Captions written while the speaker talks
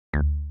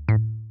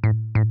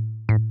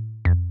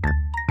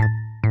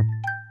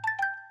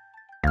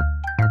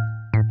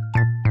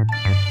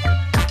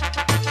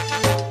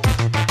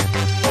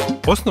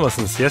Osnovao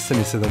sam s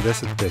jeseni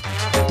 75.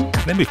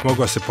 Ne bih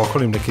mogao se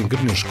pohvalim nekim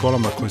grdnim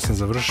školama koje sam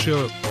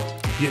završio,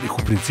 jer ih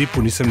u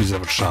principu nisam ni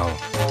završavao.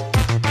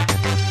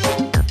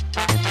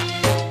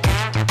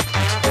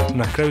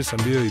 Na kraju sam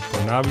bio i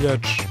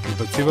ponavljač,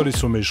 izbacivali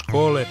su me iz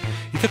škole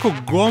i tako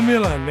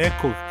gomila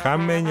nekog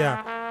kamenja,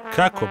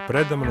 kako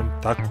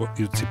predamnom, tako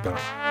i u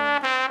cipelama.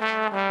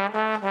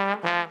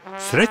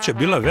 Sreća je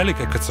bila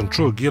velika kad sam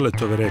čuo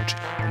Giletove reči: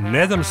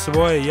 ne dam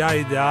svoje ja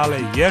ideale,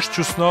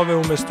 ješću snove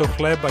umesto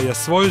hleba, ja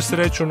svoju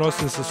sreću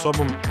nosim sa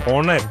sobom,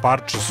 ona je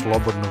parče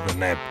slobodnog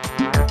neba.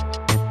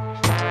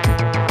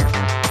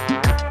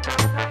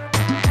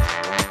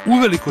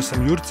 Uveliko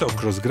sam jurcao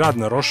kroz grad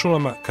na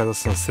rošulama kada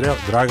sam sreo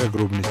Draga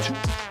Grubnića.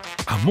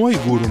 A moj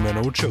guru me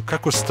naučio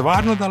kako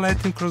stvarno da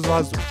letim kroz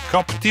vazduh,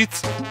 kao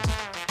ptica.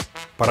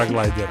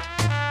 Paraglajder.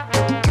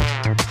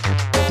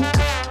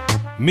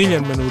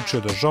 Miljan me naučio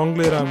da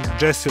žongliram,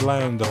 Jesse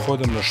Lion da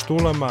hodam na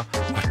štulama,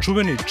 a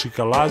čuveni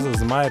Čikalaza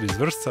Zmajer iz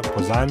Vršca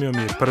pozajmio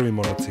mi je prvi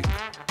monocikl.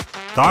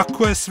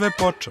 Tako je sve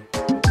počelo.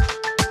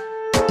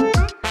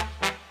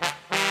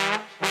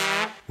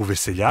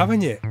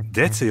 Uveseljavanje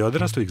dece i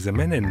odraslih za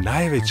mene je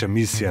najveća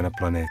misija na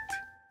planeti.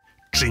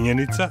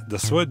 Činjenica da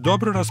svoje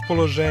dobro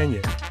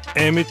raspoloženje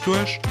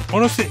emituješ,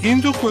 ono se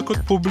indukuje kod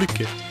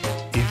publike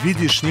i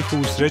vidiš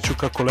njihovu sreću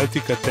kako leti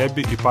ka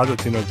tebi i pada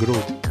ti na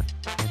grudi.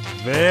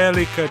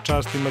 Velika je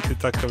čast imati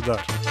takav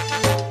dar.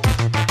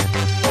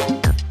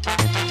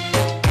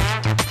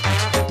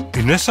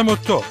 I ne samo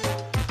to,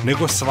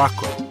 nego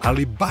svako,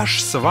 ali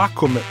baš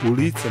svakome u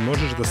lice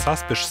možeš da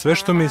saspeš sve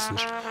što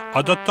misliš,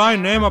 a da taj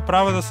nema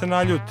prava da se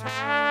naljuti.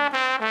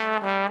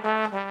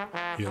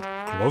 Jer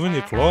kloven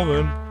je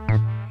kloven.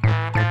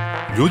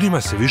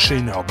 Ljudima se više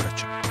i ne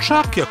obraćam,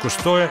 čak i ako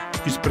stoje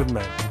ispred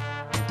mene.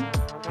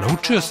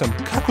 Naučio sam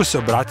kako se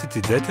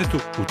obratiti detetu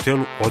u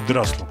telu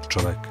odraslog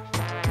čoveka,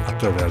 a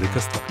to je velika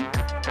stvar.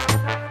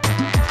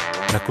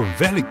 Nakon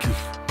velikih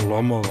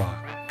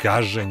lomova,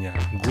 gaženja,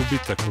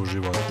 gubitaka u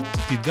životu,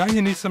 i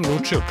dalje nisam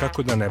naučio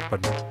kako da ne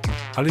padnem,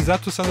 ali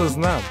zato sada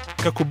znam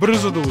kako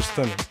brzo da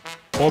ustanem,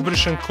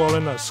 obrišem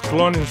kolena,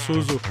 sklonim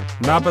suzu,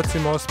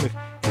 nabacim osmeh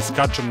i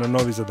skačem na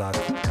novi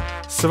zadatak.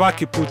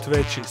 Svaki put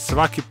veći,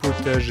 svaki put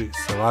teži,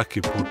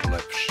 svaki put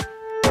lepši.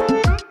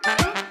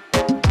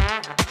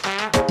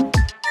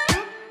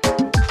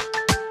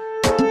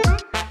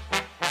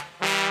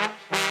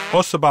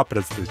 Osoba,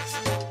 predstavite se.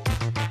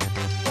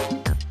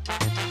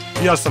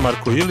 Ja sam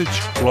Marko Ilić,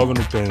 kloven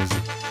u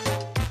penziji.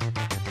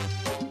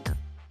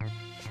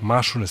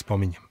 Mašu ne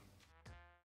spominjem.